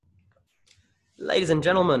Ladies and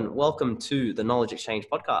gentlemen, welcome to the Knowledge Exchange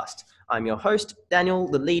podcast. I'm your host, Daniel,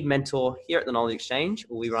 the lead mentor here at the Knowledge Exchange,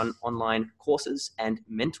 where we run online courses and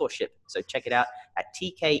mentorship. So check it out at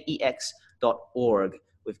tkex.org.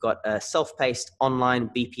 We've got a self-paced online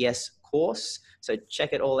BPS course. So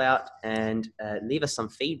check it all out and leave us some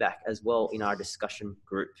feedback as well in our discussion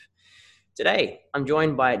group. Today, I'm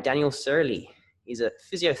joined by Daniel Surley. He's a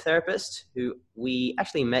physiotherapist who we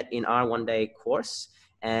actually met in our one-day course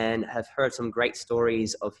and have heard some great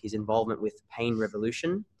stories of his involvement with Pain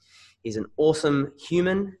Revolution. He's an awesome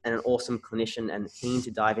human and an awesome clinician, and keen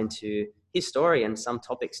to dive into his story and some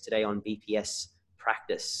topics today on BPS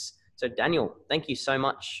practice. So Daniel, thank you so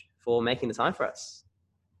much for making the time for us.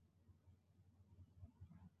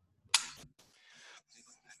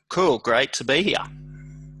 Cool, great to be here.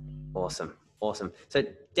 Awesome. So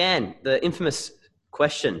Dan, the infamous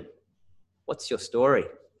question, what's your story?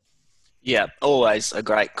 Yeah, always a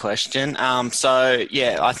great question. I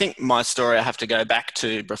think my story I have to go back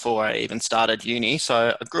to before I even started uni.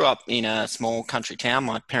 So I grew up in a small country town.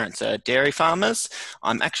 My parents are dairy farmers.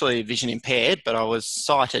 I'm actually vision impaired, but I was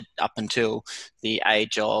sighted up until the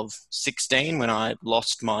age of 16 when I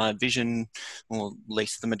lost my vision, or at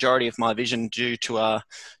least the majority of my vision, due to a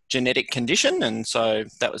genetic condition. And so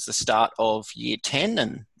that was the start of year 10.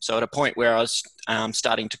 And so at a point where I was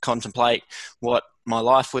starting to contemplate what my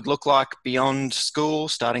life would look like beyond school,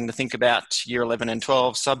 starting to think about year 11 and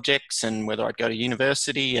 12 subjects and whether I'd go to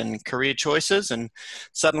university and career choices. And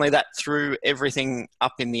suddenly that threw everything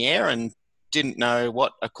up in the air, and didn't know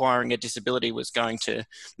what acquiring a disability was going to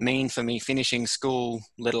mean for me finishing school,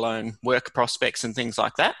 let alone work prospects and things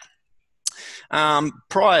like that.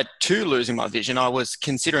 Prior to losing my vision, I was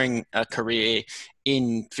considering a career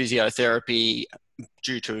in physiotherapy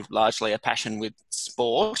due to largely a passion with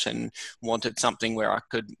sport, and wanted something where I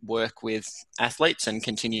could work with athletes and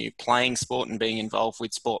continue playing sport and being involved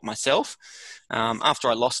with sport myself.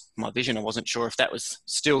 After I lost my vision, I wasn't sure if that was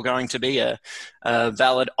still going to be a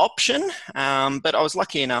valid option, but I was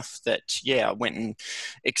lucky enough that, I went and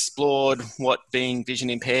explored what being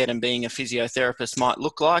vision impaired and being a physiotherapist might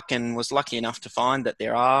look like, and was lucky enough to find that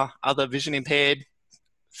there are other vision impaired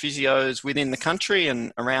physios within the country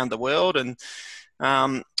and around the world. And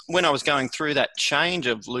when I was going through that change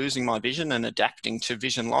of losing my vision and adapting to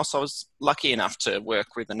vision loss, I was lucky enough to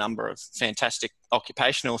work with a number of fantastic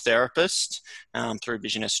occupational therapists through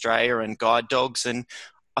Vision Australia and guide dogs. And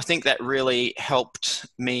I think that really helped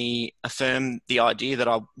me affirm the idea that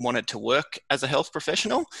I wanted to work as a health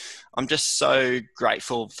professional. I'm just so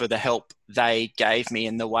grateful for the help they gave me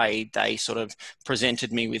and the way they sort of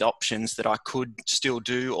presented me with options that I could still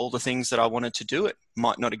do all the things that I wanted to do. It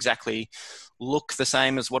might not exactly look the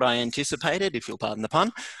same as what I anticipated, if you'll pardon the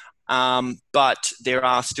pun, but there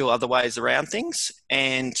are still other ways around things.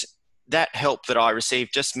 And that help that I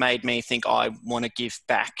received just made me think I want to give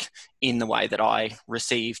back in the way that I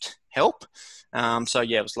received help. I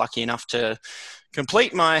was lucky enough to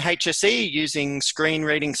complete my HSC using screen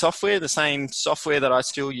reading software, the same software that I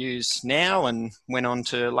still use now, and went on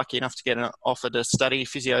to lucky enough to get an offer to study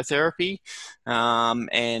physiotherapy.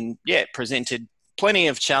 Presented plenty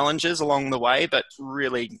of challenges along the way, but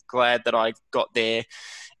really glad that I got there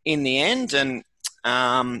in the end, and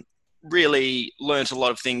really learnt a lot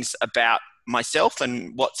of things about myself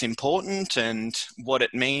and what's important and what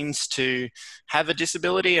it means to have a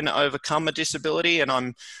disability and overcome a disability. And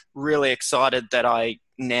I'm really excited that I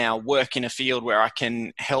now work in a field where I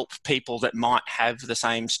can help people that might have the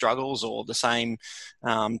same struggles or the same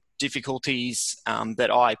difficulties that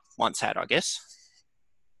I once had, I guess.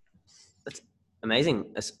 That's amazing.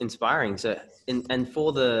 That's inspiring. So, and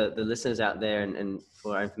for the listeners out there and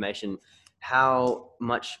for our information, how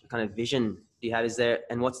much kind of vision do you have? Is there,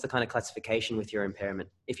 and what's the kind of classification with your impairment,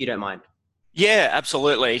 if you don't mind? Yeah,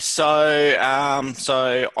 absolutely. So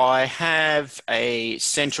I have a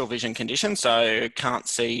central vision condition, so can't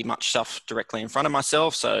see much stuff directly in front of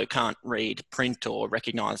myself, so can't read print or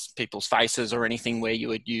recognize people's faces or anything where you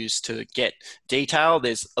would use to get detail.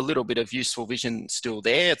 There's a little bit of useful vision still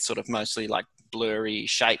there. It's sort of mostly like blurry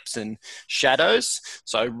shapes and shadows.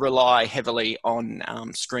 So rely heavily on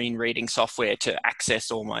screen reading software to access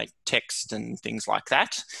all my text and things like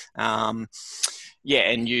that. And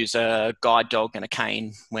use a guide dog and a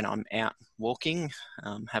cane when I'm out walking.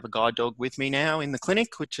 Have a guide dog with me now in the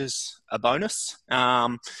clinic, which is a bonus.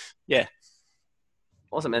 Awesome.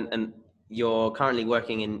 And you're currently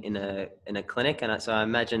working in a clinic, and so I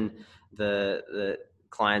imagine the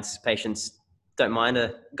clients, patients don't mind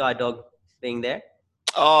a guide dog being there?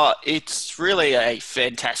 It's really a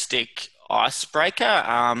fantastic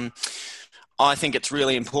icebreaker. I think it's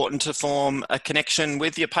really important to form a connection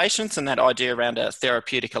with your patients and that idea around a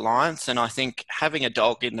therapeutic alliance. And I think having a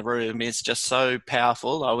dog in the room is just so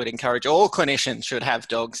powerful. I would encourage all clinicians should have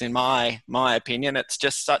dogs, in my opinion. It's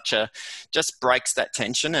just just breaks that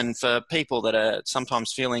tension. And for people that are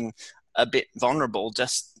sometimes feeling a bit vulnerable,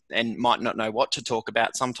 and might not know what to talk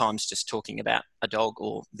about, sometimes just talking about a dog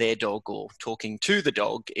or their dog or talking to the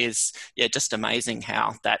dog is, just amazing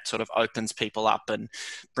how that sort of opens people up and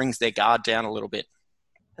brings their guard down a little bit.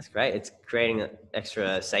 That's great. It's creating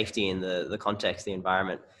extra safety in the context, the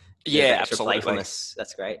environment. There's Yeah, that extra absolutely. playfulness.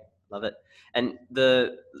 That's great. Love it. And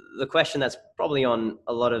the question that's probably on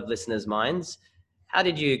a lot of listeners' minds: how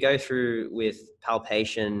did you go through with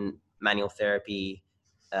palpation, manual therapy,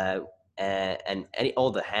 and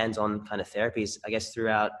all the hands-on kind of therapies, I guess,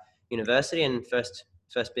 throughout university and first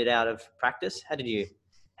bit out of practice? How did you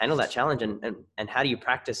handle that challenge, and how do you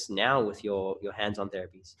practice now with your hands-on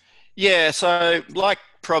therapies? Yeah, so like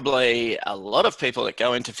probably a lot of people that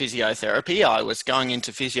go into physiotherapy, I was going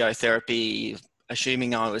into physiotherapy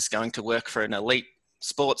assuming I was going to work for an elite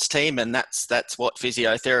sports team, and that's what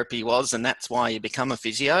physiotherapy was, and that's why you become a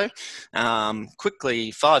physio. Quickly,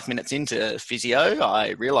 5 minutes into physio,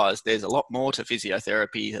 I realised there's a lot more to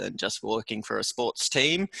physiotherapy than just working for a sports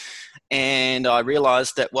team, and I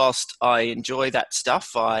realised that whilst I enjoy that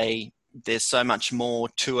stuff, there's so much more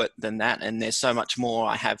to it than that, and there's so much more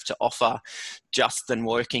I have to offer just than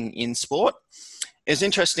working in sport. It's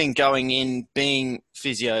interesting going in being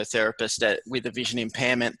physiotherapist with a vision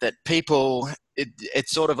impairment that people,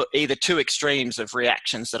 it's sort of either two extremes of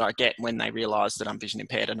reactions that I get when they realise that I'm vision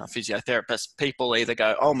impaired and a physiotherapist. People either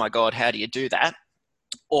go, oh my God, how do you do that?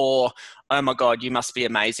 Or, oh my God, you must be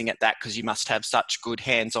amazing at that because you must have such good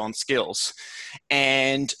hands-on skills.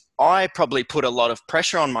 And I probably put a lot of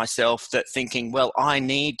pressure on myself that thinking, well, I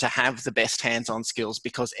need to have the best hands-on skills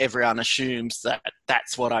because everyone assumes that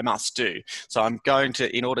that's what I must do. So I'm going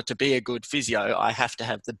to, in order to be a good physio, I have to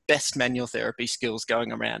have the best manual therapy skills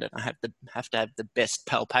going around, and I have to have the best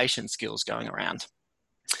palpation skills going around.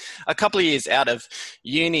 A couple of years out of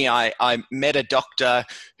uni, I met a doctor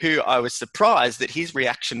who I was surprised that his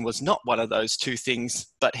reaction was not one of those two things,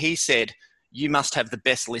 but he said, you must have the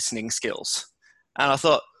best listening skills. And I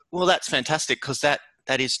thought, well, that's fantastic because that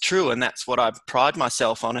is true, and that's what I pride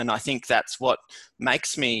myself on, and I think that's what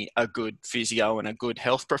makes me a good physio and a good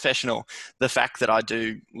health professional, the fact that I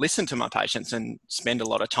do listen to my patients and spend a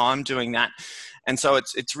lot of time doing that. And so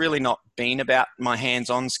it's really not been about my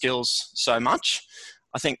hands-on skills so much.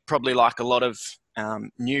 I think probably like a lot of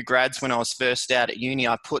new grads, when I was first out at uni,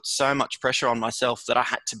 I put so much pressure on myself that I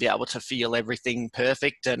had to be able to feel everything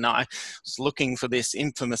perfect. And I was looking for this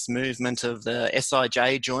infamous movement of the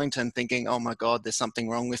SIJ joint and thinking, oh my God, there's something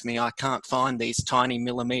wrong with me. I can't find these tiny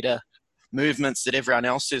millimeter movements that everyone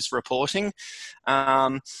else is reporting.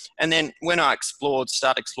 And then when I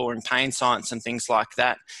started exploring pain science and things like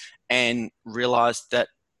that, and realized that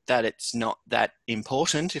it's not that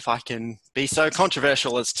important, if I can be so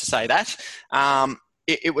controversial as to say that.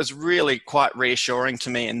 It was really quite reassuring to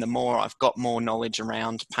me, and the more I've got more knowledge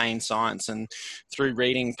around pain science and through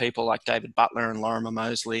reading people like David Butler and Lorimer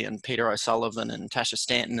Moseley and Peter O'Sullivan and Tasha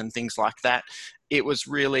Stanton and things like that, it was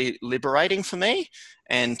really liberating for me,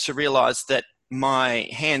 and to realise that my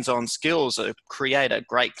hands-on skills create a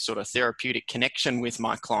great sort of therapeutic connection with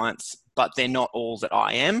my clients, but they're not all that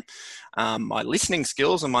I am. My listening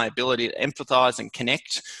skills and my ability to empathise and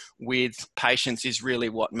connect with patients is really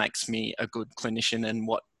what makes me a good clinician and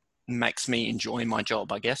what makes me enjoy my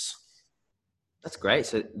job, I guess. That's great.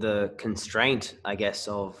 So the constraint, I guess,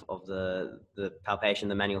 of the palpation,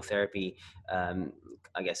 the manual therapy,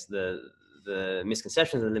 I guess the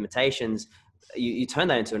misconceptions and limitations, you turn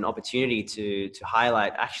that into an opportunity to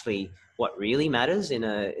highlight actually what really matters in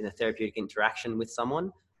a therapeutic interaction with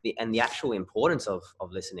someone, and the actual importance of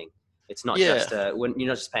listening. It's not just when you're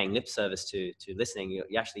not just paying lip service to listening.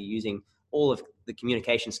 You're actually using all of the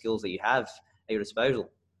communication skills that you have at your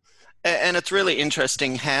disposal. And it's really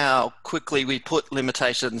interesting how quickly we put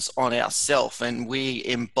limitations on ourselves, and we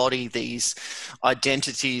embody these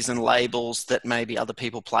identities and labels that maybe other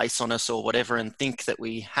people place on us or whatever, and think that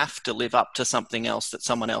we have to live up to something else that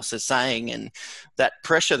someone else is saying. And that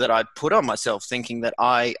pressure that I put on myself, thinking that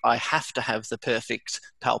I have to have the perfect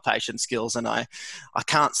palpation skills, and I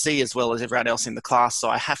can't see as well as everyone else in the class, so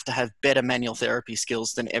I have to have better manual therapy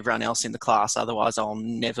skills than everyone else in the class, otherwise I'll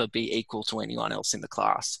never be equal to anyone else in the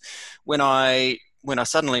class. When I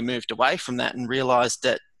suddenly moved away from that and realized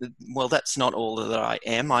that, well, that's not all that I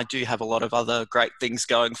am. I do have a lot of other great things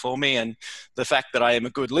going for me. And the fact that I am a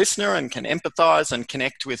good listener and can empathize and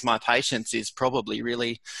connect with my patients is probably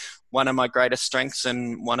really one of my greatest strengths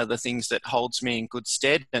and one of the things that holds me in good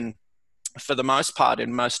stead. And for the most part,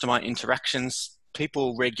 in most of my interactions,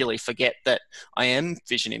 people regularly forget that I am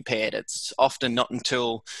vision impaired. It's often not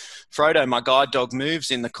until Frodo, my guide dog,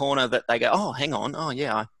 moves in the corner that they go, "Oh, hang on. Oh,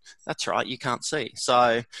 yeah, that's right. You can't see."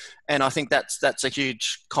 So, and I think that's a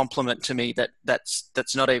huge compliment to me that's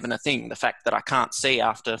not even a thing. The fact that I can't see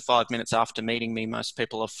after 5 minutes after meeting me, most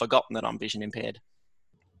people have forgotten that I'm vision impaired.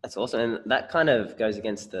 That's awesome. And that kind of goes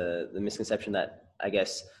against the misconception that I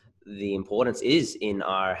guess the importance is in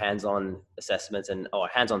our hands-on assessments or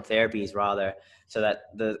hands-on therapies rather, so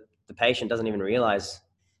that the patient doesn't even realize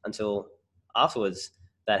until afterwards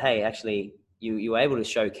that, hey, actually you were able to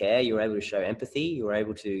show care, you were able to show empathy, you were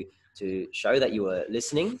able to show that you were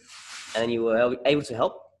listening, and then you were able to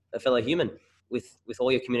help a fellow human with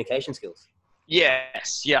all your communication skills.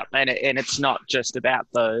 Yes, yeah, and it's not just about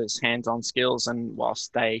those hands-on skills. And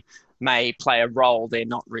whilst they may play a role, they're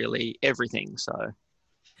not really everything. So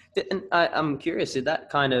And I'm curious, did that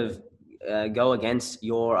kind of go against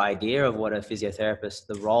your idea of what a physiotherapist,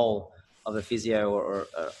 the role of a physio or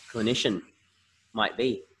a clinician might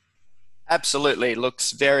be? absolutely, it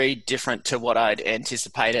looks very different to what I'd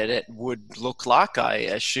anticipated it would look like. I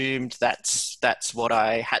assumed that's what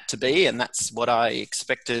I had to be, and that's what I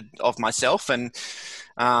expected of myself. And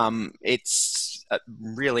it's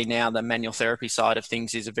really now the manual therapy side of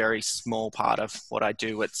things is a very small part of what I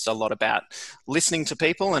do. It's a lot about listening to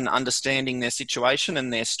people and understanding their situation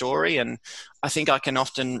and their story. And I think I can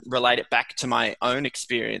often relate it back to my own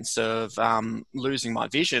experience of losing my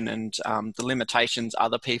vision and the limitations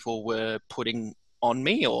other people were putting on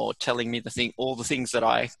me or telling me all the things that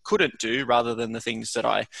I couldn't do rather than the things that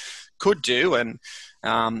I could do. And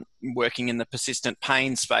working in the persistent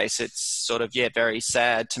pain space, it's sort of, very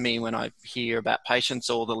sad to me when I hear about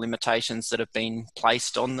patients, all the limitations that have been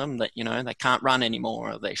placed on them, that, they can't run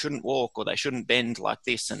anymore, or they shouldn't walk, or they shouldn't bend like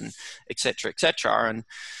this, and et cetera, et cetera. And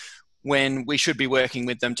when we should be working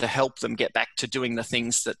with them to help them get back to doing the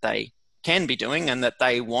things that they can be doing and that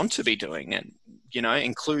they want to be doing, and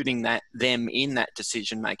including them in that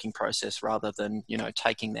decision making process rather than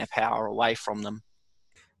taking their power away from them.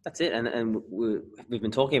 That's it. And we've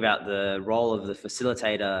been talking about the role of the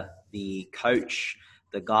facilitator, the coach,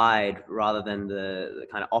 the guide, rather than the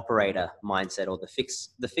kind of operator mindset or the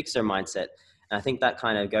fixer mindset. And I think that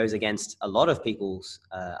kind of goes against a lot of people's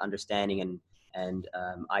understanding and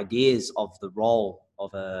ideas of the role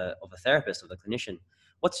of a therapist, of a clinician.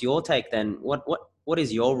 What's your take then? What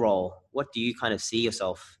is your role? What do you kind of see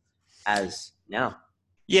yourself as now?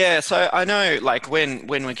 Yeah, so I know, like when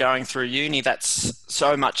we're going through uni, that's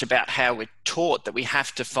so much about how we're taught that we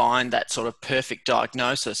have to find that sort of perfect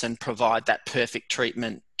diagnosis and provide that perfect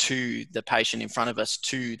treatment to the patient in front of us,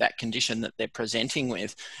 to that condition that they're presenting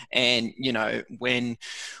with. And when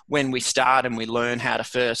we start and we learn how to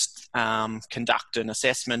first conduct an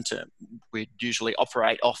assessment, we usually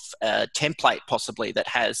operate off a template possibly that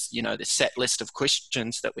has this set list of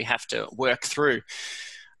questions that we have to work through.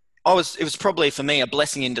 It was probably for me a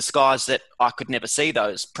blessing in disguise that I could never see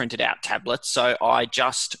those printed out tablets. So I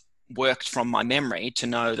just worked from my memory to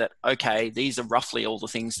know that, okay, these are roughly all the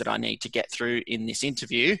things that I need to get through in this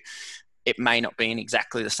interview. It may not be in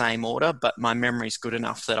exactly the same order, but my memory is good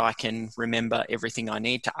enough that I can remember everything I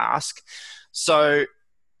need to ask. So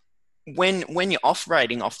when you're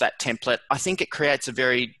operating off that template, I think it creates a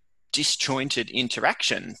very disjointed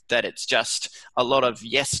interaction, that it's just a lot of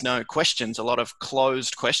yes no questions, a lot of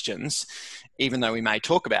closed questions, even though we may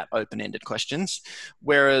talk about open-ended questions.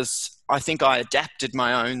 Whereas I think I adapted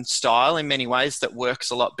my own style in many ways that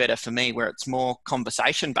works a lot better for me, where it's more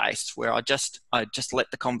conversation based, where I just let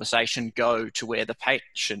the conversation go to where the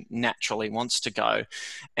patient naturally wants to go,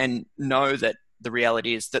 and know that the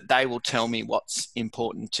reality is that they will tell me what's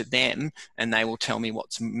important to them and they will tell me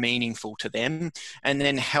what's meaningful to them, and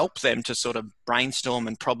then help them to sort of brainstorm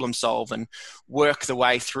and problem solve and work the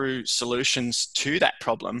way through solutions to that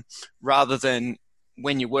problem, rather than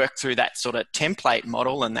when you work through that sort of template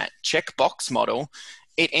model and that checkbox model,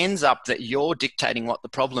 it ends up that you're dictating what the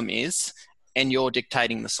problem is and you're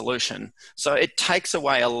dictating the solution. So it takes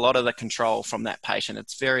away a lot of the control from that patient.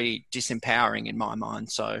 It's very disempowering in my mind.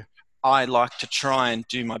 So I like to try and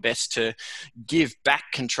do my best to give back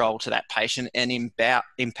control to that patient and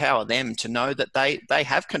empower them to know that they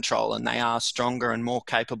have control and they are stronger and more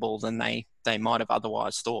capable than they might have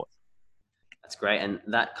otherwise thought. That's great. And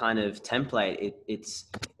that kind of template,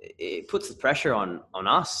 it puts the pressure on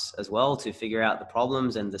us as well to figure out the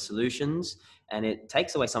problems and the solutions. And it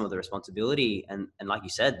takes away some of the responsibility and like you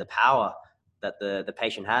said, the power that the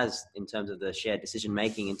patient has in terms of the shared decision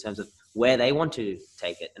making, in terms of where they want to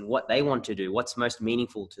take it and what they want to do, what's most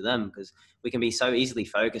meaningful to them, because we can be so easily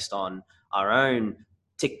focused on our own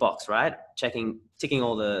tick box, right? Ticking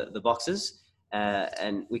all the boxes,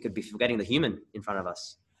 and we could be forgetting the human in front of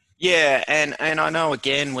us. Yeah, and I know,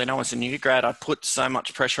 again, when I was a new grad, I put so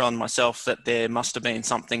much pressure on myself that there must have been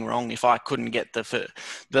something wrong if I couldn't get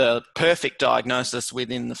the perfect diagnosis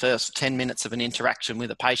within the first 10 minutes of an interaction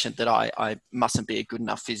with a patient, that I mustn't be a good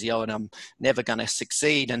enough physio and I'm never going to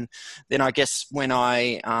succeed. And then I guess when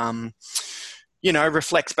I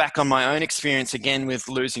reflect back on my own experience again with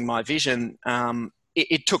losing my vision,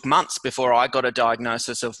 it took months before I got a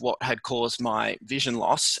diagnosis of what had caused my vision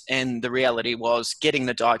loss. And the reality was, getting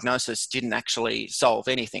the diagnosis didn't actually solve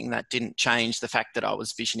anything. That didn't change the fact that I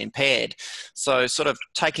was vision impaired. So sort of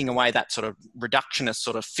taking away that sort of reductionist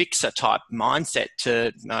sort of fixer type mindset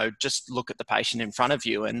to, just look at the patient in front of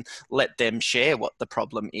you and let them share what the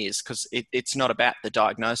problem is, because it's not about the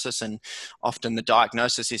diagnosis, and often the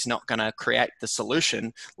diagnosis is not going to create the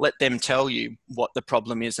solution. Let them tell you what the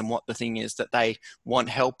problem is and what the thing is that they want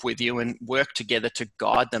help with you, and work together to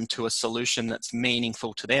guide them to a solution that's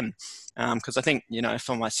meaningful to them. Because I think,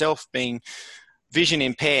 for myself, being vision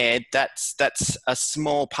impaired, that's a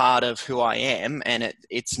small part of who I am, and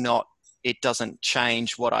it doesn't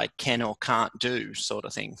change what I can or can't do, sort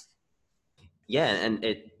of thing. Yeah, and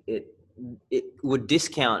it would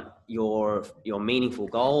discount your meaningful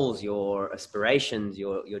goals, your aspirations,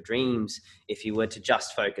 your dreams, if you were to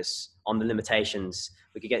just focus on the limitations.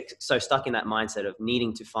 We could get so stuck in that mindset of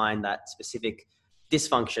needing to find that specific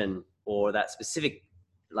dysfunction or that specific,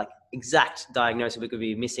 like, exact diagnosis. We could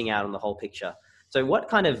be missing out on the whole picture. So what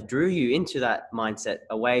kind of drew you into that mindset,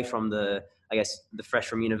 away from the fresh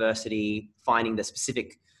from university, finding the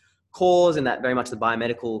specific cause and that very much the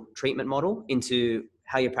biomedical treatment model, into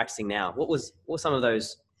how you're practicing now? What were some of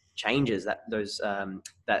those changes that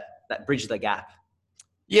bridge the gap?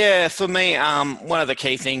 Yeah, for me, one of the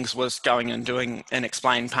key things was going and doing an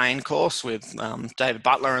explained pain course with David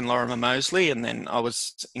Butler and Lorimer Mosley, and then I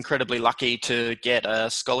was incredibly lucky to get a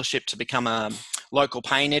scholarship to become a local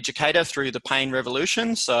pain educator through the Pain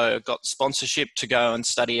Revolution. So I got sponsorship to go and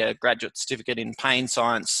study a graduate certificate in pain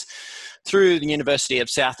science through the University of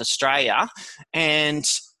South Australia, and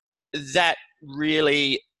that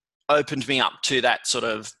really opened me up to that sort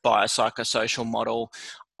of biopsychosocial model.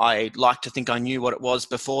 I like to think I knew what it was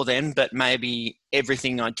before then, but maybe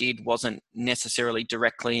everything I did wasn't necessarily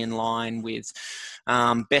directly in line with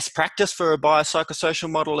best practice for a biopsychosocial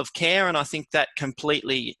model of care. And I think that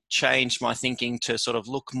completely changed my thinking to sort of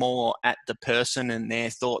look more at the person and their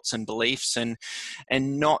thoughts and beliefs, and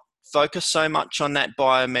not focus so much on that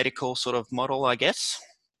biomedical sort of model, I guess.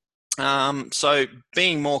 So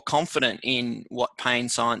being more confident in what pain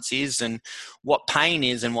science is and what pain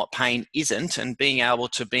is and what pain isn't, and being able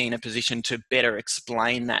to be in a position to better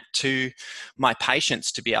explain that to my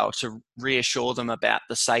patients, to be able to reassure them about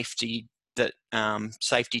the safety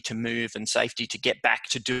to move and safety to get back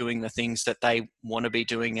to doing the things that they want to be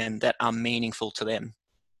doing and that are meaningful to them.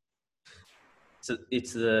 So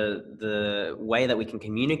it's the way that we can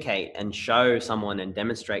communicate and show someone and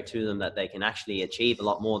demonstrate to them that they can actually achieve a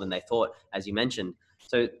lot more than they thought, as you mentioned.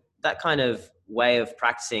 So that kind of way of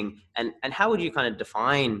practicing, and how would you kind of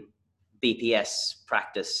define BPS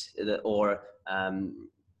practice, or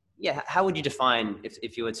how would you define,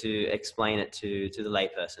 if you were to explain it to the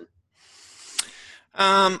layperson?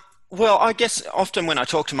 Well, I guess often when I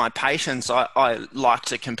talk to my patients, I like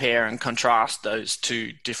to compare and contrast those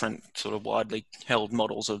two different sort of widely held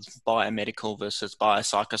models of biomedical versus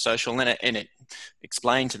biopsychosocial, and it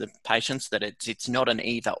explain to the patients that it's not an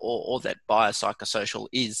either or, that biopsychosocial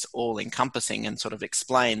is all encompassing, and sort of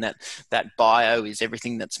explain that bio is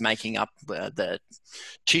everything that's making up the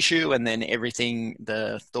tissue, and then everything,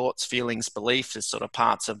 the thoughts, feelings, beliefs, is sort of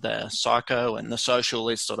parts of the psycho, and the social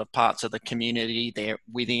is sort of parts of the community they're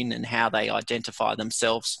within and how they identify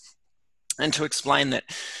themselves. And to explain that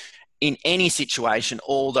in any situation,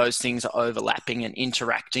 all those things are overlapping and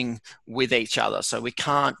interacting with each other. So we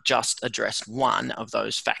can't just address one of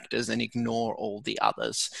those factors and ignore all the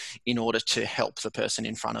others in order to help the person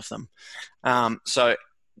in front of them. So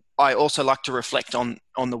I also like to reflect on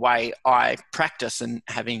the way I practice, and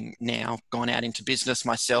having now gone out into business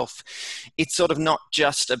myself, it's sort of not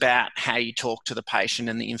just about how you talk to the patient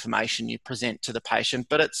and the information you present to the patient,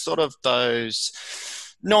 but it's sort of those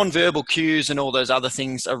non-verbal cues and all those other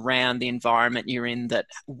things around the environment you're in, that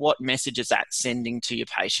what message is that sending to your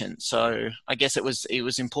patient. So I guess it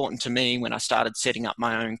was important to me when I started setting up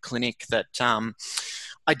my own clinic that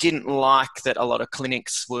I didn't like that a lot of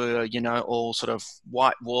clinics were, all sort of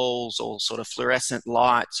white walls or sort of fluorescent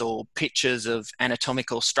lights or pictures of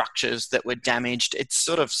anatomical structures that were damaged. It's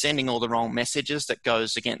sort of sending all the wrong messages that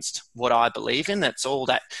goes against what I believe in. That's all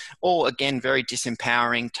again, very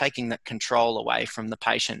disempowering, taking that control away from the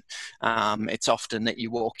patient. It's often that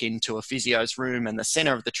you walk into a physio's room and the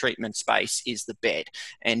center of the treatment space is the bed.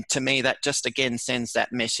 And to me, that just again sends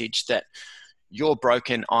that message that you're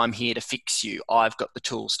broken, I'm here to fix you. I've got the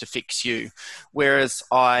tools to fix you. Whereas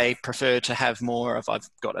I prefer to have more of, I've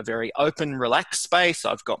got a very open, relaxed space.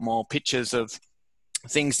 I've got more pictures of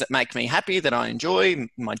things that make me happy, that I enjoy,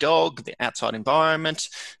 my dog, the outside environment,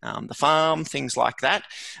 the farm, things like that.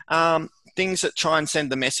 Things that try and send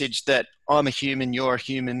the message that I'm a human, you're a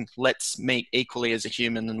human, let's meet equally as a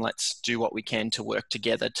human and let's do what we can to work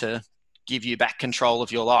together to give you back control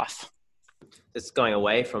of your life. It's going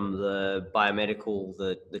away from the biomedical,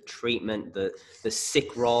 the treatment, the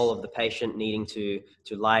sick role of the patient needing to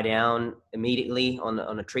lie down immediately on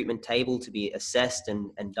a treatment table to be assessed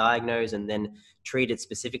and diagnosed and then treated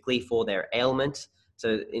specifically for their ailment.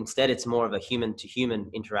 So instead, it's more of a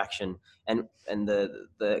human-to-human interaction and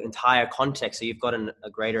the entire context. So you've got a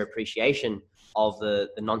greater appreciation of the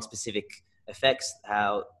non-specific effects,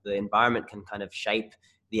 how the environment can kind of shape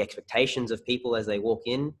the expectations of people as they walk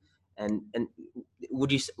in. And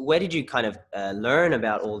where did you kind of learn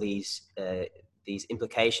about all these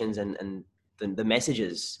implications and the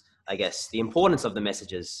messages, I guess, the importance of the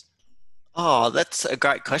messages? Oh, that's a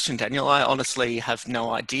great question, Daniel. I honestly have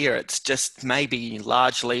no idea. It's just maybe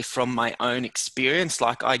largely from my own experience.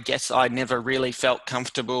 Like, I guess I never really felt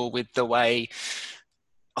comfortable with the way,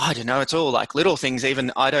 I don't know, it's all like little things.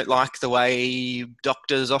 Even I don't like the way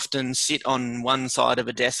doctors often sit on one side of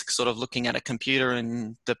a desk, sort of looking at a computer,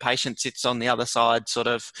 and the patient sits on the other side, sort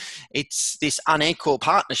of. It's this unequal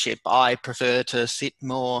partnership. I prefer to sit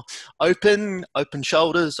more open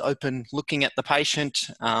shoulders, open, looking at the patient.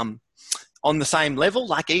 On the same level.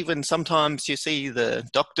 Like, even sometimes you see the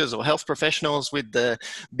doctors or health professionals with the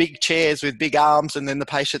big chairs with big arms, and then the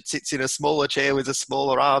patient sits in a smaller chair with a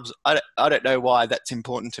smaller arms. I don't know why that's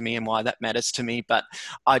important to me and why that matters to me, but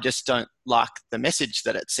I just don't like the message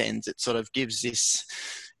that it sends. It sort of gives this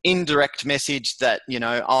indirect message that,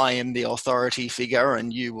 I am the authority figure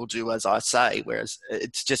and you will do as I say, whereas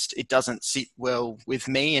it doesn't sit well with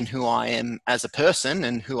me and who I am as a person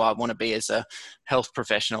and who I want to be as a health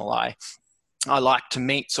professional. I like to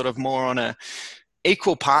meet sort of more on a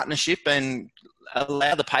equal partnership and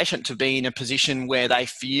allow the patient to be in a position where they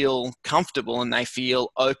feel comfortable and they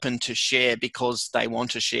feel open to share because they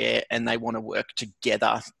want to share and they want to work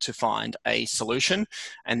together to find a solution.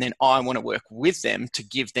 And then I want to work with them to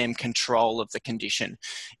give them control of the condition.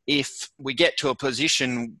 If we get to a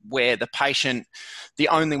position where the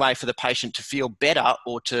only way for the patient to feel better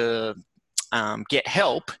or to get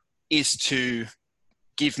help is to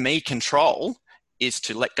give me control, is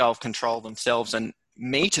to let go of control themselves and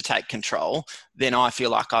me to take control, then I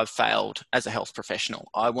feel like I've failed as a health professional.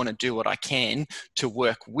 I want to do what I can to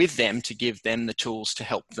work with them to give them the tools to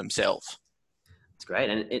help themselves. It's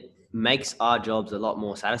great. And it makes our jobs a lot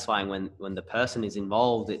more satisfying when the person is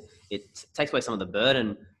involved. It takes away some of the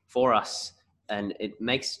burden for us. And it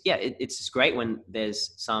makes, it's just great when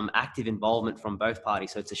there's some active involvement from both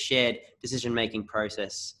parties. So it's a shared decision-making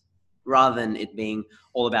process rather than it being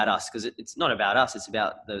all about us, because it's not about us. It's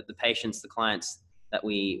about the patients, the clients that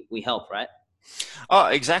we help, right? Oh,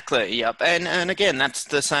 exactly. Yep. And again, that's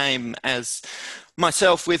the same as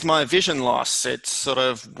myself with my vision loss. It's sort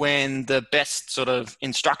of when the best sort of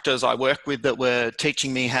instructors I work with that were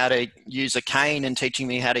teaching me how to use a cane and teaching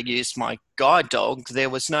me how to use my guide dog, there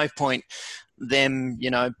was no point them,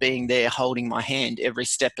 being there holding my hand every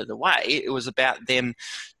step of the way. It was about them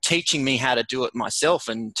teaching me how to do it myself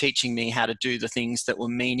and teaching me how to do the things that were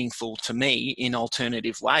meaningful to me in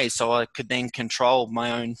alternative ways so I could then control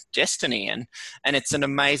my own destiny. And it's an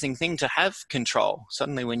amazing thing to have control.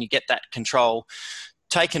 Suddenly when you get that control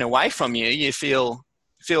taken away from you, you feel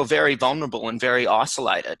very vulnerable and very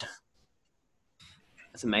isolated.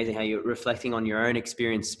 That's amazing how you're reflecting on your own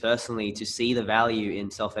experience personally to see the value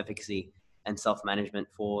in self-efficacy and self-management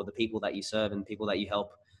for the people that you serve and people that you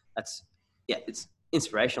help. It's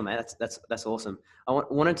inspirational, man. That's awesome. I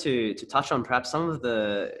wanted to touch on perhaps some of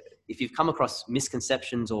if you've come across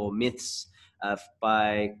misconceptions or myths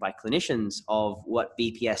by clinicians of what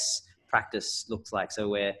BPS practice looks like. So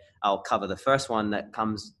where I'll cover the first one that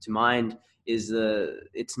comes to mind is we're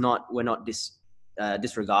not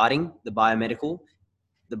disregarding the biomedical.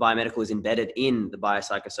 The biomedical is embedded in the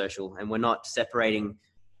biopsychosocial, and we're not separating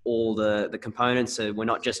all the components. So we're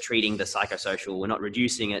not just treating the psychosocial, we're not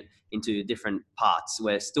reducing it into different parts.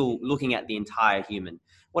 We're still looking at the entire human.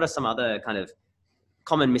 What are some other kind of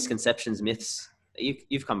common misconceptions, myths that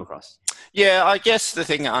you've come across? Yeah, I guess the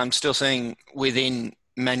thing I'm still seeing within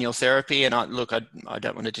manual therapy, and I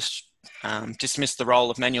don't want to just dismiss the role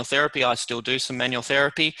of manual therapy. I still do some manual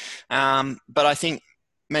therapy, but I think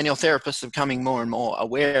manual therapists are becoming more and more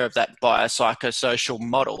aware of that biopsychosocial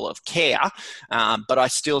model of care. But I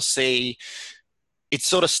still see it's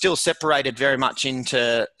sort of still separated very much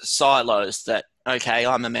into silos that, okay,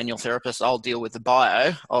 I'm a manual therapist, I'll deal with the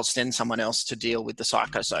bio, I'll send someone else to deal with the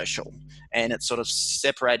psychosocial. And it's sort of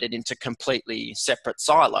separated into completely separate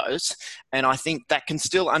silos. And I think that can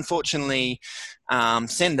still, unfortunately,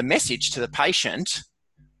 send the message to the patient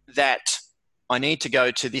that I need to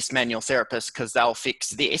go to this manual therapist because they'll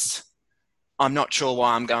fix this. I'm not sure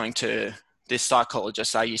why I'm going to this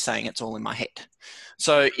psychologist. Are you saying it's all in my head?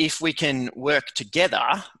 So if we can work together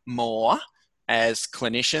more as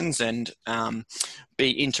clinicians and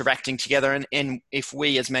be interacting together, and if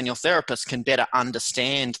we as manual therapists can better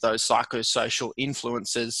understand those psychosocial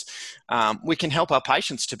influences, we can help our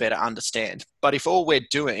patients to better understand. But if all we're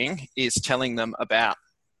doing is telling them about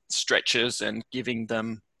stretches and giving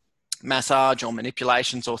them massage or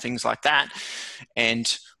manipulations or things like that,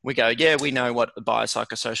 and we go, yeah, we know what the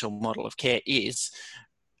biopsychosocial model of care is,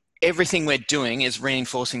 everything we're doing is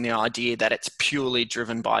reinforcing the idea that it's purely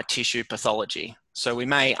driven by tissue pathology. So we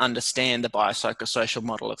may understand the biopsychosocial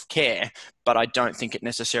model of care, but I don't think it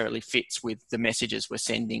necessarily fits with the messages we're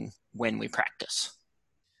sending when we practice.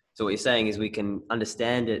 So what you're saying is we can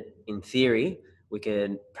understand it in theory. We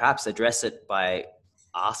can perhaps address it by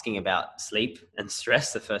asking about sleep and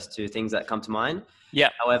stress, the first two things that come to mind. Yeah.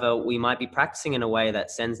 However, we might be practicing in a way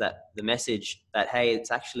that sends that the message that, hey,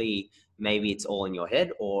 it's actually, maybe it's all in your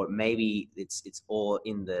head, or maybe it's all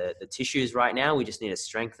in the tissues right now. We just need to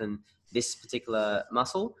strengthen this particular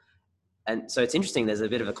muscle. And so it's interesting. There's a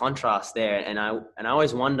bit of a contrast there. And I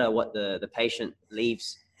always wonder what the patient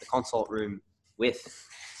leaves the consult room with.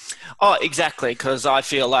 Oh, exactly. Because I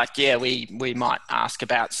feel like, yeah, we might ask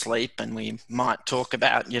about sleep and we might talk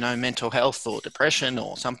about, mental health or depression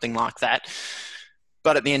or something like that.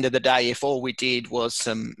 But at the end of the day, if all we did was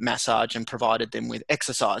some massage and provided them with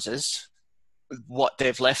exercises, what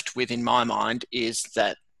they've left with in my mind is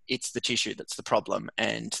that it's the tissue that's the problem,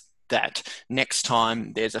 and that next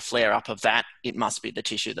time there's a flare up of that, it must be the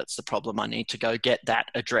tissue that's the problem. I need to go get that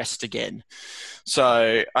addressed again.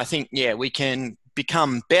 So I think, yeah, we can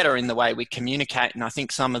become better in the way we communicate. And I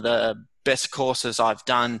think some of the best courses I've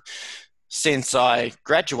done since I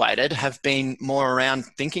graduated have been more around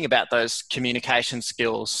thinking about those communication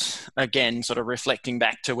skills. Again, sort of reflecting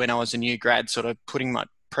back to when I was a new grad, sort of putting my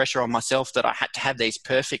pressure on myself that I had to have these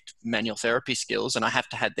perfect manual therapy skills and I have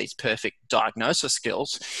to have these perfect diagnosis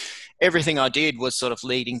skills. Everything I did was sort of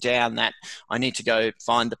leading down that I need to go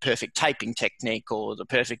find the perfect taping technique or the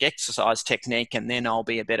perfect exercise technique, and then I'll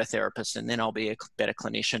be a better therapist and then I'll be a better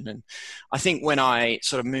clinician. And I think when I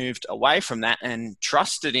sort of moved away from that and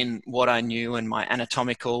trusted in what I knew and my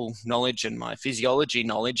anatomical knowledge and my physiology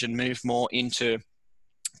knowledge and moved more into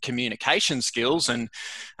communication skills and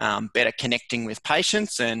better connecting with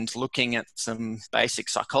patients and looking at some basic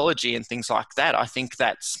psychology and things like that, I think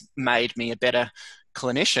that's made me a better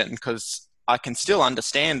clinician because I can still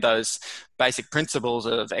understand those basic principles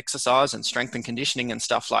of exercise and strength and conditioning and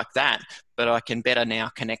stuff like that, but I can better now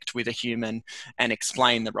connect with a human and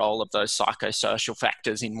explain the role of those psychosocial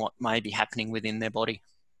factors in what may be happening within their body.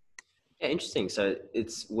 Yeah, interesting. So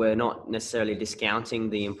we're not necessarily discounting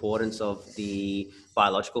the importance of the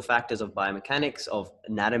biological factors of biomechanics, of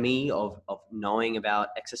anatomy, of knowing about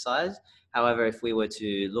exercise. However, if we were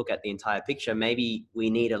to look at the entire picture, maybe we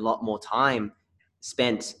need a lot more time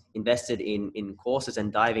spent invested in courses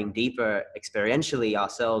and diving deeper experientially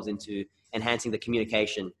ourselves into enhancing the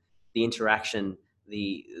communication, the interaction,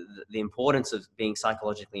 the importance of being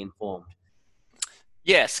psychologically informed.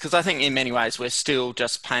 Yes, because I think in many ways we're still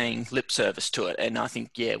just paying lip service to it. And I think,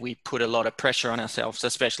 yeah, we put a lot of pressure on ourselves,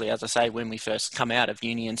 especially, as I say, when we first come out of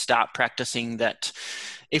uni and start practicing, that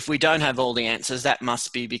if we don't have all the answers, that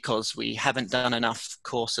must be because we haven't done enough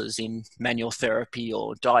courses in manual therapy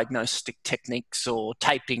or diagnostic techniques or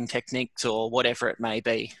taping techniques or whatever it may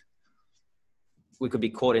be. We could be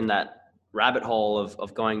caught in that rabbit hole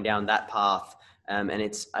of going down that path. And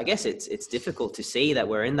I guess it's difficult to see that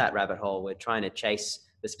we're in that rabbit hole. We're trying to chase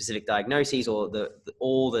the specific diagnoses or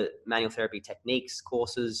all the manual therapy techniques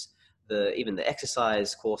courses, even the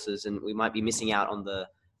exercise courses, and we might be missing out on the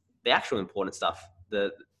actual important stuff,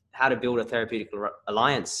 how to build a therapeutic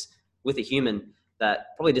alliance with a human that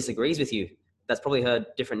probably disagrees with you, that's probably heard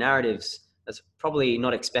different narratives, that's probably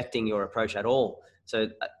not expecting your approach at all. So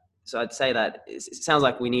I'd say that it sounds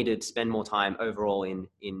like we need to spend more time overall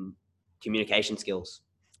in communication skills.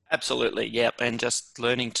 Absolutely, yep. And just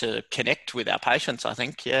learning to connect with our patients, I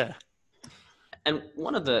think, yeah. And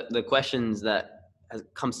one of the questions that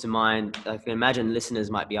comes to mind, I can imagine listeners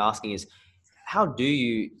might be asking, is how do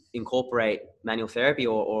you incorporate manual therapy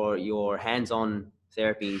or your hands-on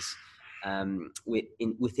therapies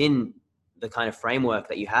within the kind of framework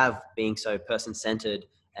that you have, being so person-centered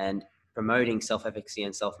and promoting self-efficacy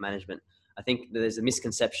and self-management? I think there's a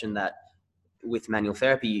misconception that with manual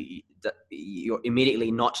therapy, you're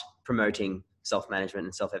immediately not promoting self-management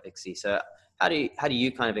and self-efficacy. So how do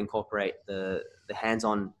you kind of incorporate the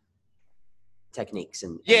hands-on techniques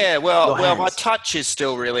and Yeah, well, your my hands? touch is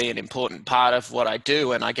still really an important part of what I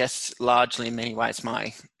do, and I guess largely in many ways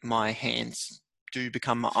my hands do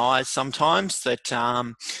become my eyes sometimes.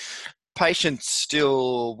 That patients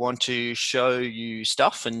still want to show you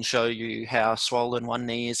stuff and show you how swollen one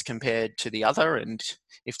knee is compared to the other, and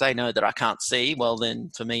if they know that I can't see, well,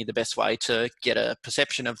 then for me the best way to get a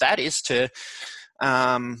perception of that is to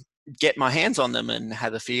get my hands on them and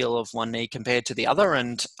have a feel of one knee compared to the other.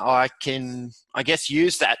 And I can, I guess,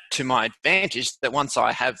 use that to my advantage, that once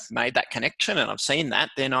I have made that connection and I've seen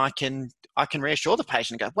that, then I can reassure the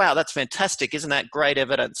patient and go, wow, that's fantastic. Isn't that great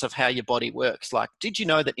evidence of how your body works? Like, did you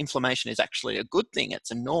know that inflammation is actually a good thing?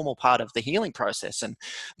 It's a normal part of the healing process. And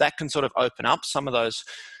that can sort of open up some of those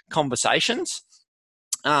conversations.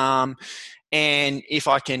 And if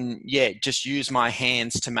I can, just use my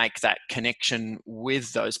hands to make that connection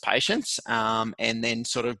with those patients, and then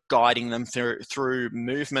sort of guiding them through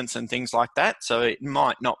movements and things like that. So it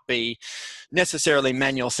might not be necessarily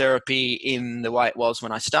manual therapy in the way it was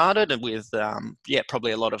when I started, with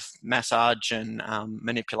probably a lot of massage and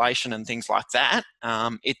manipulation and things like that.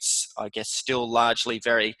 It's, I guess, still largely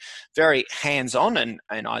very, very hands-on, and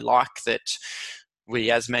I like that we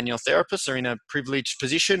as manual therapists are in a privileged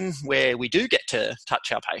position where we do get to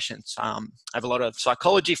touch our patients. I have a lot of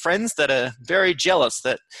psychology friends that are very jealous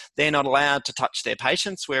that they're not allowed to touch their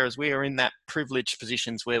patients, whereas we are in that privileged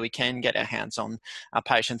positions where we can get our hands on our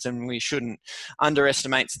patients, and we shouldn't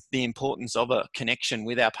underestimate the importance of a connection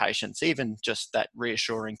with our patients, even just that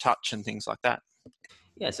reassuring touch and things like that.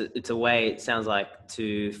 Yeah, so it's a way, it sounds like,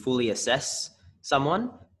 to fully assess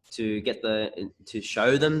someone, to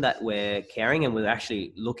show them that we're caring and we're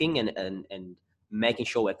actually looking and making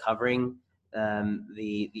sure we're covering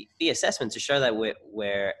the assessment, to show that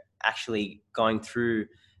we're actually going through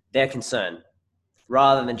their concern,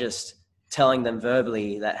 rather than just telling them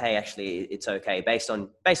verbally that, hey, actually it's okay, based on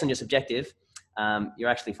your subjective, you're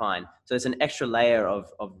actually fine. So it's an extra layer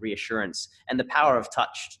of reassurance, and the power of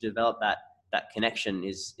touch to develop that connection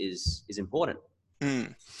is important.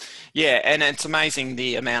 Mm. Yeah, and it's amazing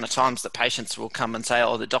the amount of times that patients will come and say,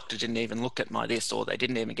 oh, the doctor didn't even look at my this, or they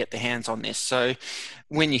didn't even get their hands on this. So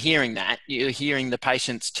when you're hearing that, you're hearing the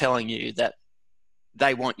patients telling you that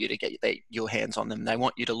they want you to get your hands on them. They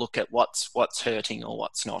want you to look at what's hurting or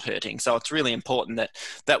what's not hurting. So it's really important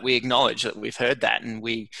that we acknowledge that we've heard that and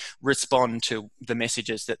we respond to the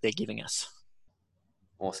messages that they're giving us.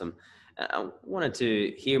 Awesome. I wanted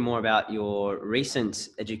to hear more about your recent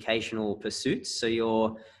educational pursuits. So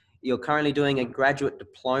you're currently doing a graduate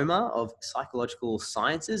diploma of psychological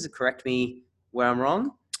sciences. Correct me where I'm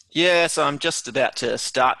wrong. Yeah, so I'm just about to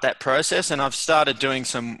start that process, and I've started doing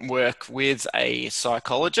some work with a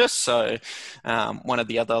psychologist. So one of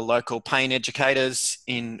the other local pain educators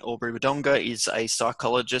in Albury-Wodonga is a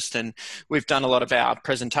psychologist, and we've done a lot of our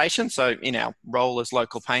presentations. So in our role as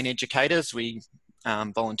local pain educators, we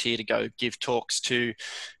volunteer to go give talks to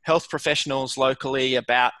health professionals locally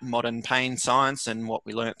about modern pain science and what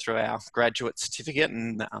we learnt through our graduate certificate,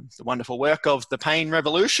 and the wonderful work of the pain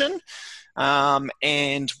revolution.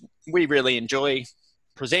 And we really enjoy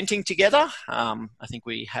presenting together. I think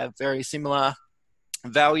we have very similar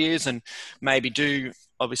values and maybe do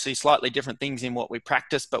obviously slightly different things in what we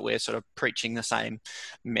practice, but we're sort of preaching the same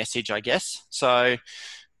message, I guess. So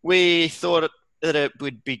we thought that it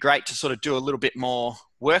would be great to sort of do a little bit more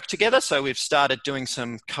work together. So we've started doing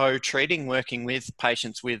some co-treating, working with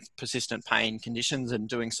patients with persistent pain conditions and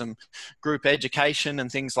doing some group education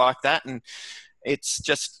and things like that. And it's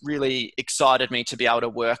just really excited me to be able to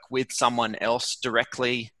work with someone else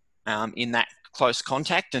directly in that close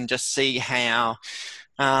contact, and just see how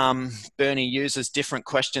Bernie uses different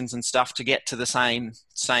questions and stuff to get to the same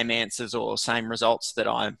answers or same results that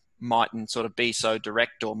mightn't sort of be so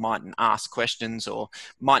direct or mightn't ask questions or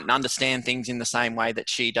mightn't understand things in the same way that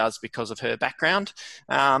she does because of her background.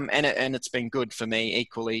 And it's been good for me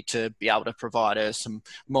equally to be able to provide her some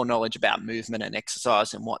more knowledge about movement and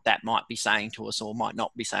exercise and what that might be saying to us or might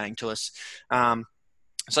not be saying to us.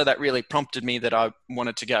 So that really prompted me that I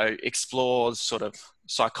wanted to go explore sort of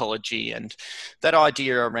psychology and that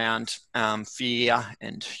idea around fear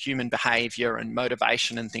and human behavior and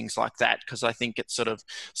motivation and things like that, because I think it's sort of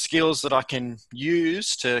skills that I can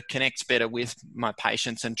use to connect better with my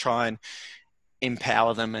patients and try and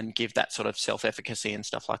empower them and give that sort of self-efficacy and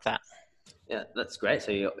stuff like that. Yeah, that's great.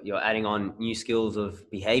 So you're adding on new skills of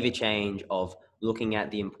behavior change, of looking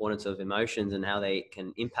at the importance of emotions and how they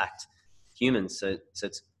can impact humans. So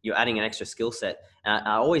you're adding an extra skill set. And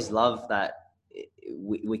I always love that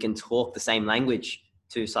we can talk the same language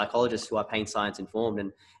to psychologists who are pain science informed.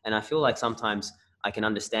 And I feel like sometimes I can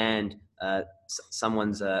understand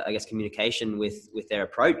someone's, I guess, communication with their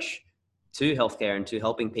approach to healthcare and to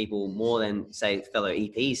helping people more than, say, fellow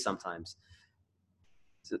EPs sometimes.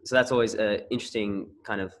 So that's always an interesting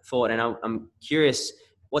kind of thought. And I'm curious,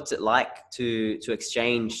 what's it like to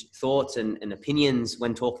exchange thoughts and opinions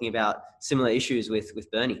when talking about similar issues with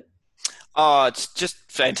Bernie? Oh, it's just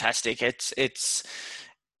fantastic. It's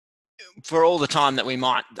for all the time that we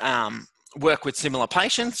might work with similar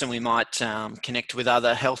patients and we might connect with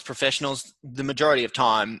other health professionals, the majority of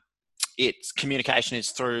time its communication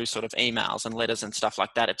is through sort of emails and letters and stuff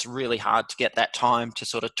like that. It's really hard to get that time to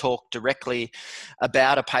sort of talk directly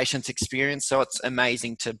about a patient's experience. So it's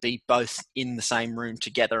amazing to be both in the same room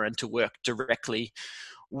together and to work directly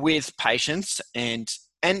with patients and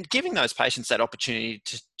giving those patients that opportunity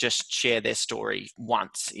to just share their story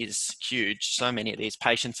once is huge. So many of these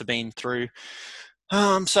patients have been through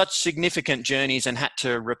such significant journeys and had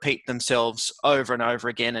to repeat themselves over and over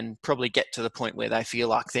again and probably get to the point where they feel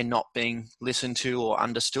like they're not being listened to or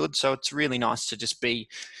understood. So it's really nice to just be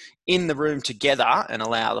in the room together and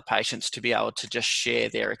allow the patients to be able to just share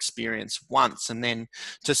their experience once and then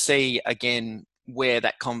to see again where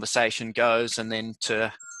that conversation goes and then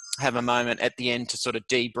to have a moment at the end to sort of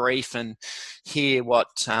debrief and hear what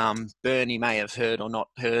Bernie may have heard or not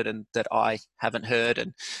heard and that I haven't heard.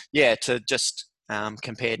 And yeah, to just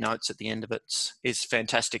compare notes at the end of it is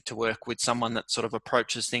fantastic to work with someone that sort of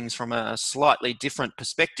approaches things from a slightly different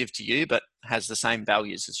perspective to you, but has the same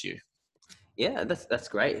values as you. Yeah, that's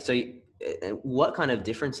great. So what kind of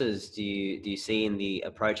differences do you see in the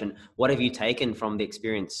approach, and what have you taken from the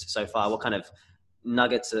experience so far? What kind of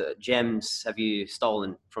nuggets, gems have you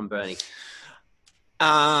stolen from Bernie?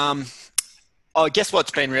 I guess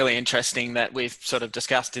what's been really interesting that we've sort of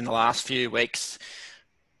discussed in the last few weeks,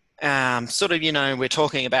 we're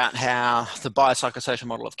talking about how the biopsychosocial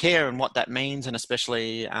model of care and what that means, and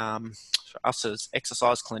especially for us as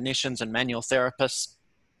exercise clinicians and manual therapists,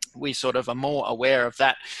 we sort of are more aware of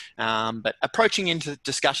that. But approaching into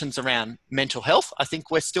discussions around mental health, I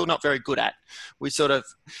think we're still not very good at.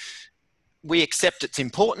 We accept its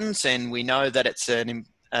importance and we know that it's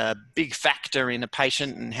a big factor in a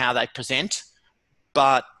patient and how they present,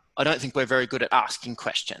 but I don't think we're very good at asking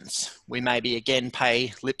questions. We maybe again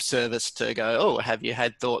pay lip service to go, oh, have you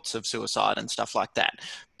had thoughts of suicide and stuff like that?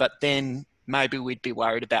 But then maybe we'd be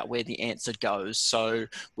worried about where the answer goes. So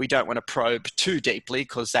we don't want to probe too deeply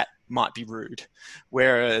because that might be rude.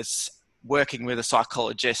 Whereas working with a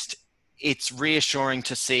psychologist, it's reassuring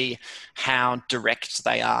to see how direct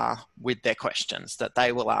they are with their questions, that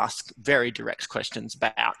they will ask very direct questions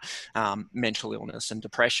about mental illness and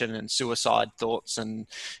depression and suicide thoughts and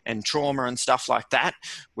trauma and stuff like that,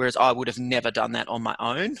 whereas I would have never done that on my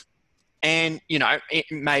own. And,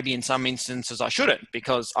 maybe in some instances I shouldn't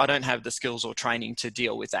because I don't have the skills or training to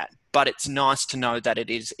deal with that. But it's nice to know that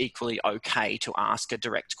it is equally okay to ask a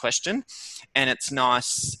direct question. And it's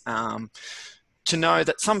nice to know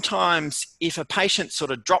that sometimes if a patient sort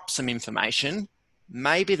of drops some information,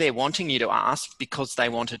 maybe they're wanting you to ask because they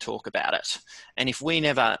want to talk about it. And if we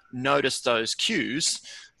never notice those cues,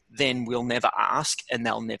 then we'll never ask and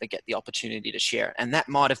they'll never get the opportunity to share it. And that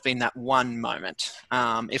might have been that one moment.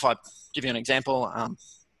 If I give you an example,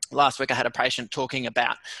 last week I had a patient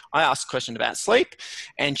I asked a question about sleep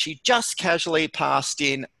and she just casually passed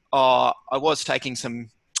in, I was taking some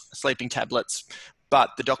sleeping tablets,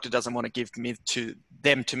 but the doctor doesn't want to give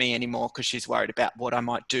them to me anymore because she's worried about what I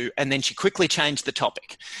might do. And then she quickly changed the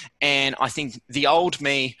topic. And I think the old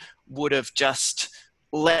me would have just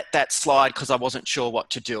let that slide because I wasn't sure what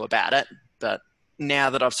to do about it. But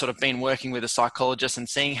now that I've sort of been working with a psychologist and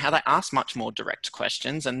seeing how they ask much more direct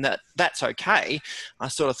questions, and that's okay, I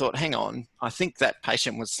sort of thought, hang on, I think that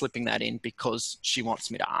patient was slipping that in because she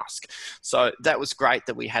wants me to ask. So that was great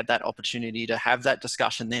that we had that opportunity to have that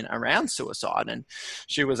discussion then around suicide, and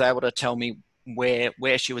she was able to tell me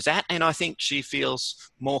where she was at, and I think she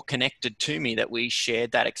feels more connected to me that we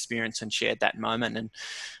shared that experience and shared that moment. And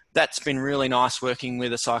that's been really nice working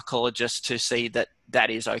with a psychologist to see that that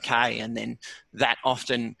is okay. And then that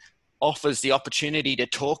often offers the opportunity to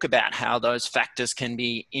talk about how those factors can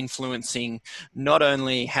be influencing not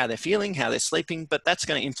only how they're feeling, how they're sleeping, but that's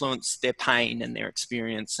going to influence their pain and their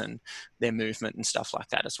experience and their movement and stuff like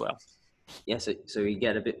that as well. Yeah, so you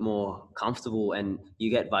get a bit more comfortable and you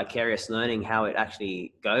get vicarious learning how it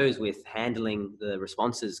actually goes with handling the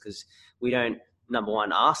responses, because we don't, number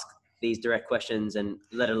one, ask these direct questions and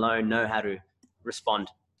let alone know how to respond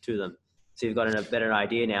to them. So you've got a better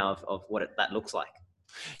idea now of what that looks like.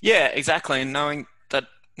 Yeah, exactly. And knowing that,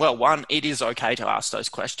 well, one, it is okay to ask those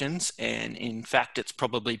questions. And in fact, it's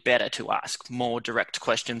probably better to ask more direct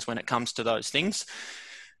questions when it comes to those things.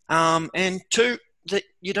 And two, that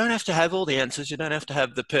you don't have to have all the answers, you don't have to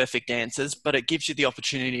have the perfect answers, but it gives you the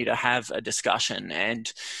opportunity to have a discussion.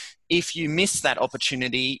 And if you miss that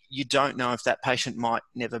opportunity, you don't know if that patient might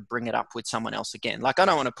never bring it up with someone else again. Like, I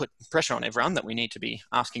don't want to put pressure on everyone that we need to be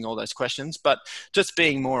asking all those questions, but just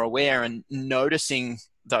being more aware and noticing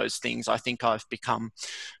those things, I think I've become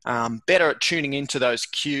better at tuning into those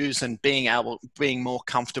cues and being more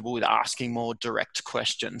comfortable with asking more direct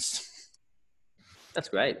questions. That's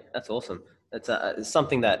great. That's awesome. It's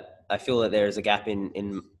something that I feel that there is a gap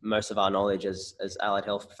in most of our knowledge as allied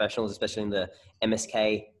health professionals, especially in the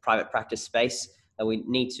MSK private practice space. That we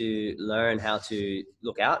need to learn how to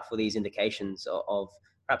look out for these indications of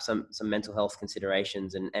perhaps some mental health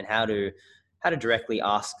considerations, and how to directly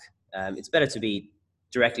ask. It's better to be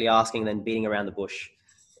directly asking than beating around the bush.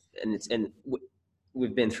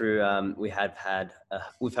 We've been through. We've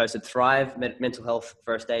hosted Thrive mental health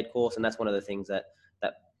first aid course, and that's one of the things that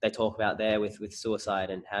they talk about there with suicide,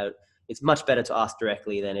 and how it's much better to ask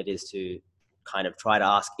directly than it is to kind of try to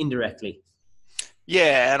ask indirectly.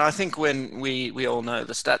 Yeah, and I think when we all know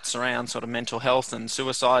the stats around sort of mental health and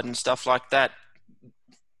suicide and stuff like that,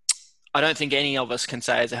 I don't think any of us can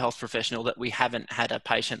say as a health professional that we haven't had a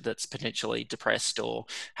patient that's potentially depressed or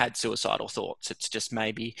had suicidal thoughts. It's just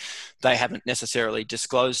maybe they haven't necessarily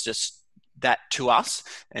disclosed that to us,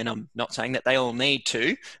 and I'm not saying that they all need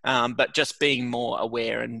to, but just being more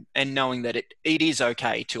aware and knowing that it is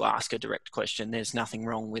okay to ask a direct question. There's nothing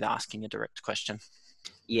wrong with asking a direct question.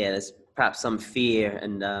 Yeah, there's perhaps some fear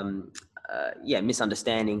and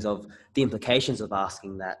misunderstandings of the implications of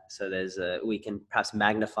asking that. So we can perhaps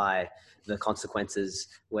magnify the consequences.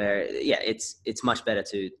 Where it's much better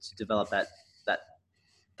to develop that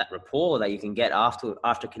rapport that you can get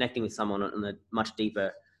after connecting with someone on a much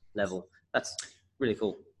deeper level. That's really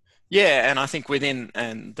cool. Yeah, and I think within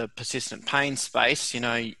the persistent pain space,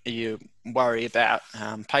 you worry about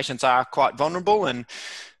patients are quite vulnerable, and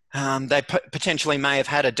they potentially may have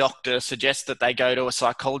had a doctor suggest that they go to a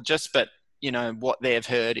psychologist, but what they've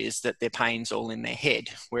heard is that their pain's all in their head.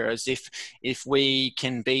 Whereas if we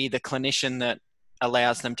can be the clinician that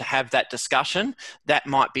allows them to have that discussion, that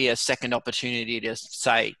might be a second opportunity to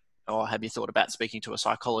say, oh, have you thought about speaking to a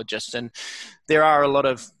psychologist? And there are a lot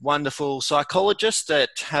of wonderful psychologists that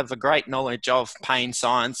have a great knowledge of pain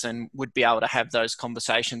science and would be able to have those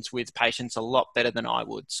conversations with patients a lot better than I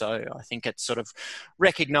would. So I think it's sort of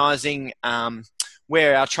recognizing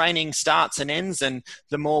where our training starts and ends, and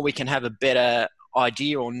the more we can have a better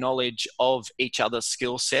idea or knowledge of each other's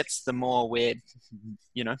skill sets, the more we're,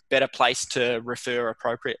 better placed to refer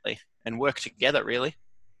appropriately and work together, really.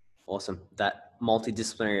 Awesome. That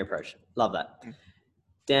multidisciplinary approach. Love that.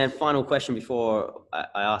 Dan, final question before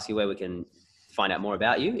I ask you where we can find out more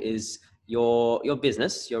about you is your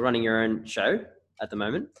business. You're running your own show at the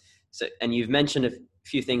moment. So, and you've mentioned a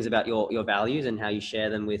few things about your values and how you share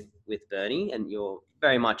them with Bernie, and you're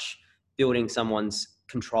very much building someone's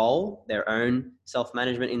control, their own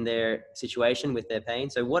self-management in their situation with their pain.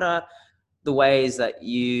 So what are the ways that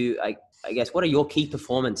I guess, what are your key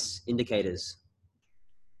performance indicators?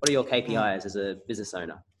 What are your KPIs as a business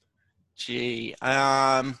owner?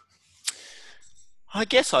 I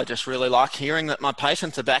guess I just really like hearing that my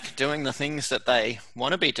patients are back doing the things that they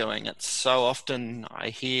want to be doing. It's so often I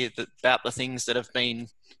hear about the things that have been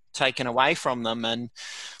taken away from them, and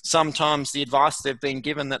sometimes the advice they've been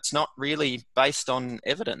given that's not really based on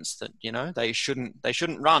evidence, that they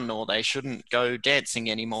shouldn't run or they shouldn't go dancing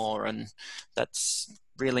anymore, and that's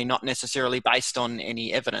really not necessarily based on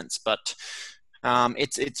any evidence. But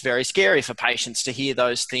It's very scary for patients to hear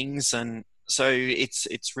those things, and so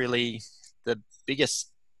it's really the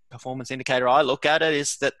biggest performance indicator I look at it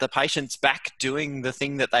is that the patient's back doing the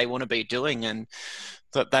thing that they want to be doing, and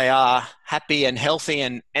that they are happy and healthy,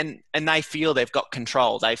 and they feel they've got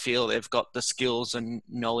control. They feel they've got the skills and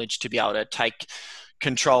knowledge to be able to take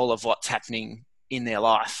control of what's happening in their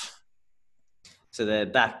life. So they're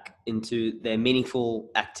back into their meaningful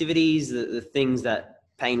activities, the things that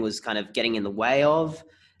pain was kind of getting in the way of.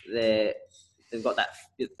 They've got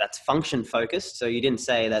that's function focused. So you didn't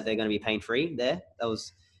say that they're going to be pain free there. That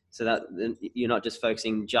was so that you're not just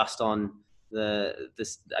focusing just on I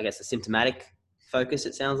guess the symptomatic focus.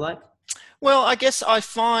 It sounds like. Well, I guess I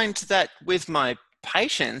find that with my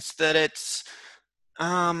patients that it's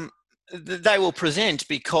they will present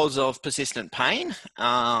because of persistent pain,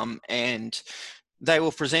 and they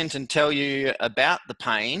will present and tell you about the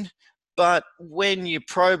pain. But when you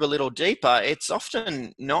probe a little deeper, it's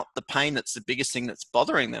often not the pain that's the biggest thing that's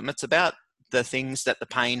bothering them. It's about the things that the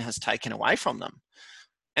pain has taken away from them.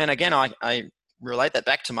 And again, I relate that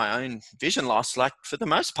back to my own vision loss. Like, for the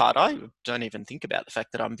most part, I don't even think about the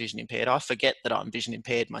fact that I'm vision impaired. I forget that I'm vision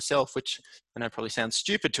impaired myself, which I know probably sounds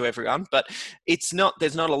stupid to everyone, but there's not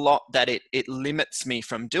a lot that it limits me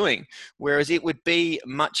from doing. Whereas it would be a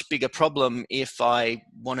much bigger problem if I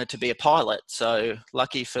wanted to be a pilot. So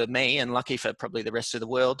lucky for me, and lucky for probably the rest of the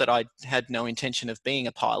world, that I had no intention of being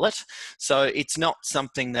a pilot. So it's not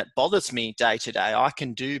something that bothers me day to day. I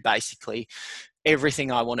can do basically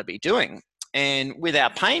everything I want to be doing. And with our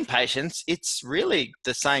pain patients, it's really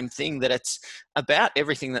the same thing, that it's about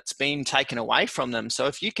everything that's been taken away from them. So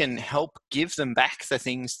if you can help give them back the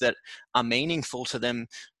things that are meaningful to them,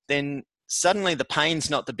 then suddenly the pain's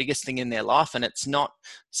not the biggest thing in their life, and it's not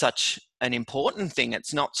such an important thing.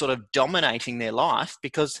 It's not sort of dominating their life,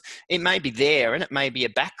 because it may be there and it may be a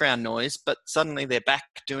background noise, but suddenly they're back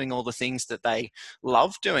doing all the things that they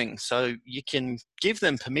love doing. So you can give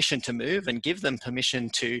them permission to move and give them permission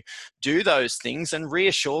to do those things and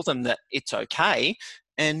reassure them that it's okay.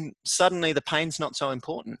 And suddenly the pain's not so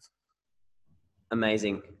important.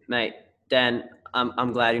 Amazing, mate. Dan,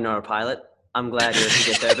 I'm glad you're not a pilot. I'm glad you're a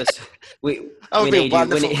physiotherapist. I would We be a need you. We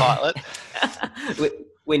wonderful need, pilot.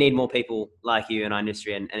 we need more people like you in our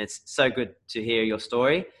industry, and it's so good to hear your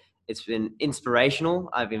story. It's been inspirational.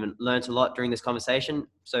 I've even learned a lot during this conversation.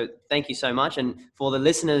 So thank you so much. And for the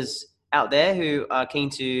listeners out there who are keen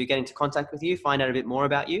to get into contact with you, find out a bit more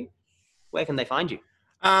about you, where can they find you?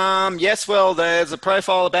 Yes, well, there's a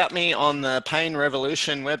profile about me on the Pain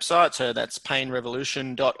Revolution website, so that's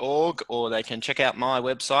painrevolution.org, or they can check out my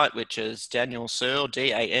website, which is Daniel Searle,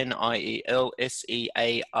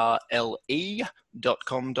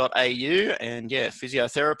 DanielSearle.com.au, and yeah,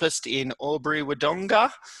 physiotherapist in Albury,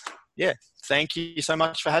 Wodonga. Yeah, thank you so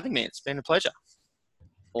much for having me. It's been a pleasure.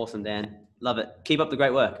 Awesome, Dan. Love it. Keep up the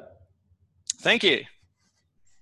great work. Thank you.